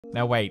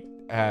Now wait,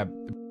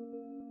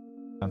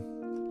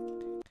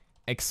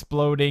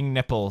 exploding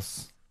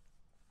nipples.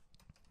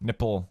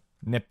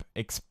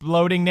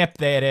 Exploding nip,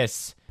 there it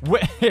is.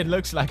 It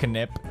looks like a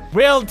nip.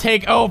 We'll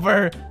take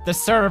over the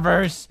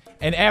servers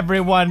and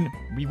everyone,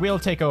 we will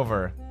take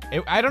over.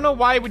 I don't know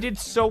why we did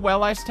so well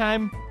last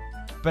time,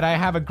 but I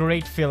have a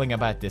great feeling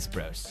about this,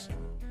 bros.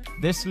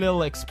 This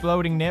little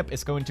exploding nip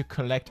is going to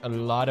collect a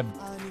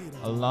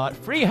lot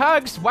free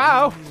hugs.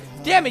 Wow.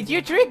 Damn it,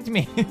 you tricked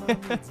me.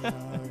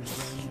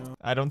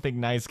 I don't think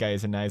nice guy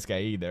is a nice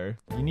guy either.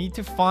 You need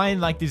to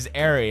find like this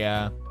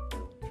area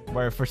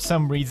where for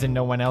some reason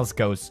no one else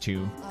goes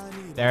to.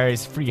 There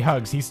is free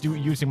hugs. He's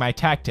using my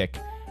tactic.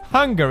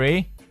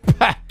 Hungary?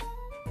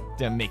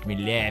 Don't make me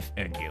laugh,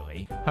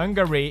 Hungary.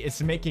 Hungary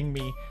is making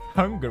me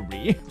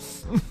hungry.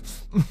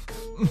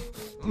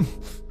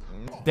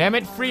 Damn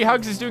it, free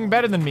hugs is doing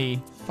better than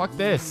me. Fuck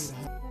this.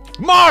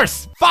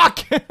 Mars! Fuck!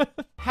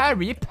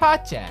 Harry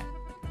Potter.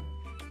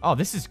 Oh,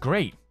 this is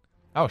great.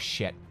 Oh,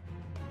 shit.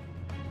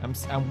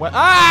 I'm what?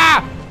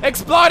 Ah!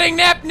 Exploding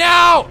nip,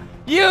 no!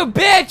 You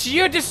bitch!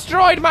 You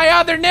destroyed my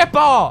other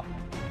nipple!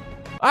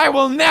 I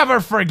will never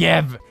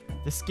forgive!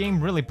 This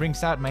game really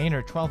brings out my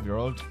inner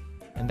 12-year-old.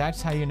 And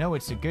that's how you know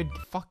it's a good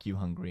fuck you,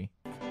 Hungry.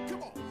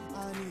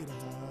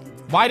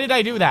 Why did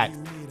I do that?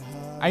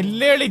 I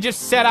literally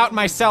just set out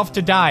myself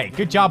to die.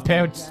 Good job,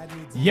 Poots.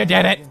 You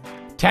did it.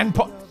 10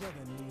 po-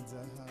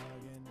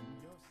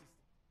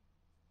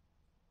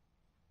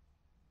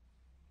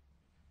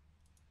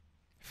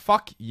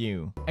 Fuck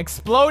you.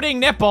 Exploding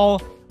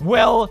nipple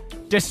will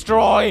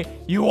destroy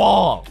you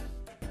all.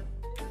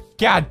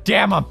 God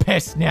damn, I'm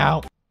pissed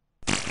now.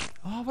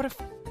 Oh, what a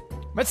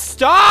but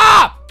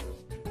stop!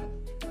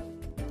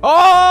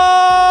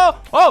 Oh,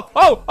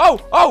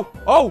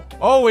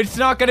 it's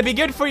not gonna be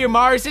good for you,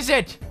 Mars, is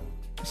it?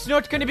 It's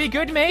not gonna be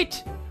good,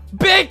 mate.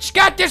 Bitch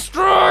got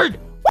destroyed!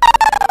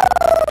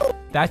 Woo!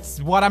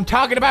 That's what I'm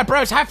talking about,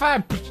 bros. High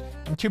five!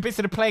 I'm too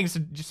busy to playing,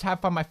 so just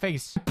have fun on my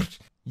face.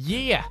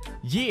 Yeah,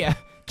 yeah.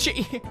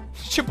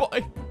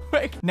 Boy.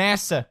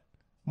 NASA.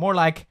 More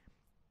like,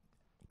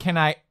 can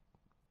I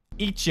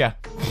eat ya?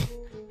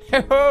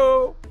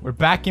 We're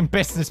back in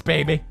business,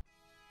 baby.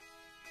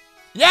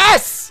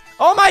 Yes!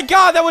 Oh my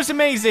god, that was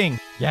amazing!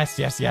 Yes,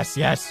 yes, yes,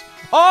 yes.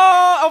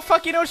 Oh,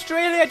 fucking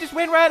Australia just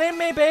went right in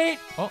me, bait.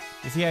 Oh,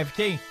 is he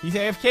AFK? He's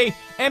AFK.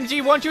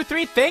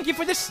 MG123, thank you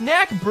for the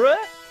snack, bruh.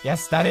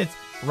 Yes, that is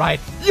right.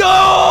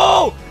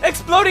 Yo!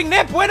 Exploding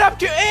nip went up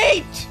to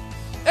 8!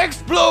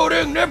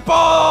 Exploding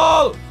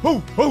nipple!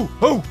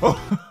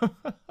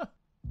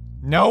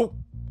 No.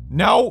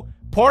 No.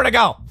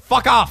 Portugal,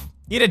 fuck off.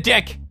 Eat a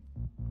dick.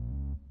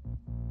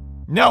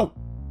 No.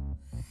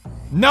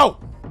 No.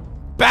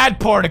 Bad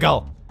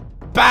Portugal.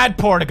 Bad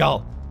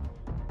Portugal.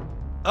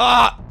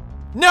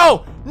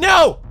 No!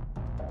 No!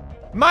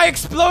 My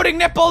exploding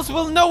nipples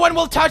no one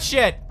will touch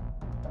it!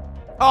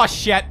 Oh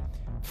shit.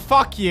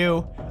 Fuck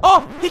you.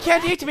 Oh, he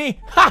can't eat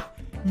me! Ha!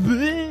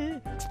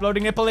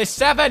 Exploding nipple is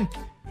 7!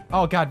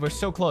 Oh god, we're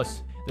so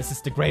close. This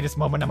is the greatest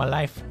moment of my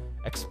life.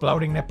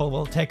 Exploding nipple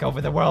will take over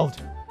the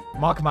world.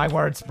 Mark my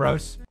words,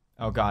 bros.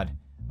 Oh god.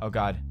 Oh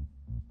god.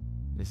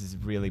 This is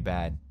really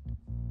bad.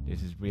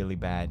 This is really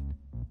bad.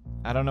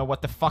 I don't know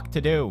what the fuck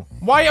to do.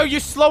 Why are you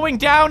slowing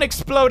down,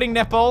 exploding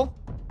nipple?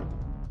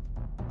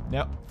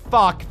 No.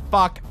 Fuck.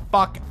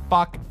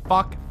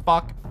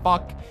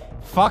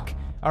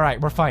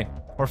 Alright, we're fine.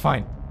 We're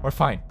fine. We're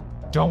fine.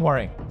 Don't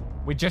worry.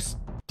 We just...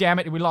 Damn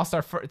it, we lost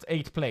our first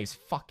 8th place.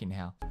 Fucking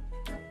hell.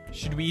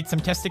 Should we eat some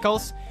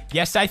testicles?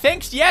 Yes, I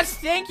think. Yes,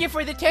 thank you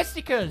for the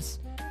testicles.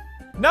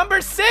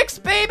 Number 6,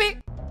 baby.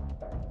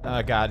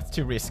 Oh god, it's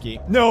too risky.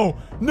 No.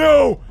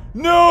 No.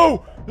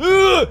 No.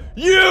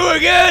 You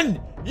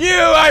again.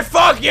 You, I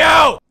fuck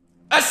you.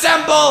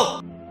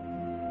 Assemble.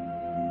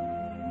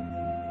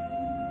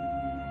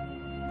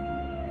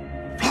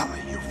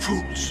 Fly, you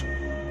fools.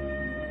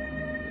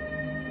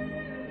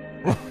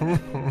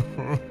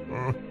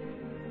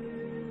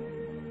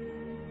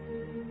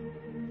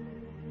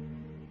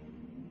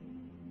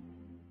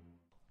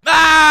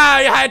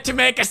 I had to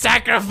make a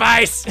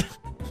sacrifice.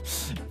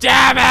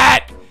 Damn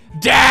it!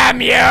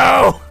 Damn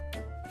you!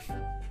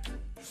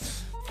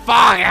 Fuck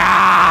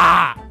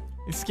ah!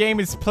 This game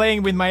is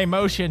playing with my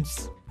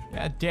emotions.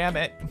 God damn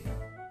it.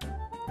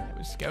 It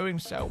was going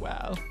so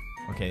well.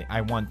 Okay,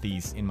 I want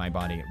these in my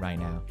body right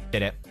now.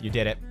 Did it. You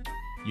did it.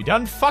 You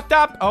done fucked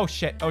up? Oh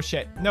shit. Oh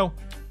shit. No.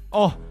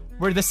 Oh,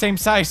 we're the same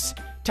size.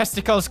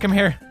 Testicles, come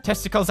here.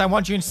 Testicles, I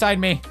want you inside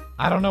me.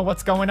 I don't know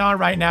what's going on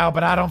right now,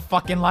 but I don't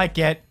fucking like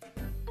it.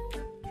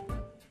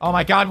 Oh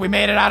my god, we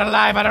made it out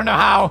alive. I don't know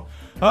how.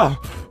 Oh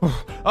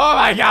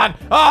my god.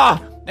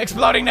 Oh,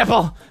 exploding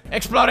nipple.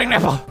 Exploding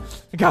nipple.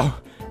 Go.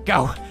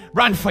 Go.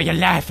 Run for your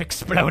life,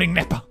 exploding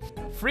nipple.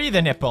 Free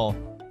the nipple.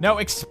 No,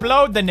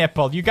 explode the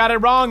nipple. You got it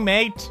wrong,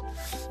 mate.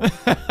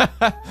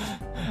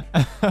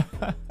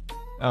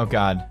 Oh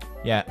god.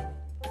 Yeah.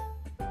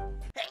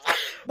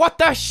 What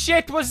the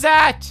shit was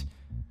that?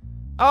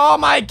 Oh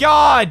my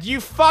god,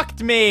 you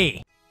fucked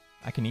me.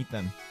 I can eat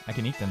them. I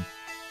can eat them.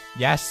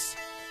 Yes.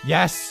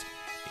 Yes.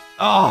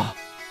 Oh.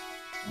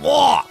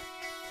 Whoa!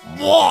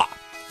 Whoa!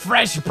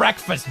 Fresh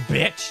breakfast,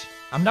 bitch!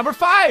 I'm number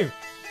 5!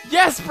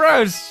 Yes,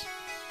 bros!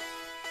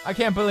 I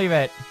can't believe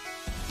it.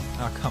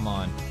 Oh, come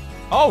on.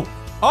 Oh!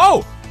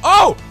 Oh!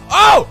 Oh!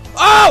 Oh!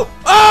 Oh!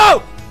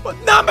 Oh!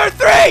 Number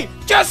 3!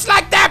 Just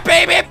like that,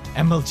 baby!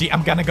 MLG,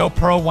 I'm gonna go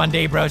pro one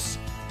day, bros.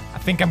 I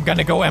think I'm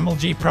gonna go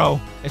MLG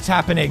pro. It's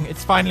happening.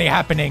 It's finally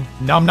happening.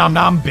 Nom nom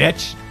nom,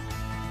 bitch.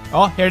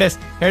 Oh, here it is.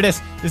 Here it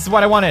is. This is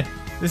what I wanted.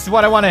 This is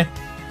what I wanted.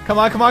 Come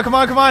on, come on, come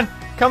on, come on.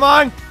 Come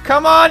on,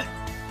 come on.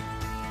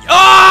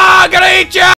 Oh, I'm gonna eat you!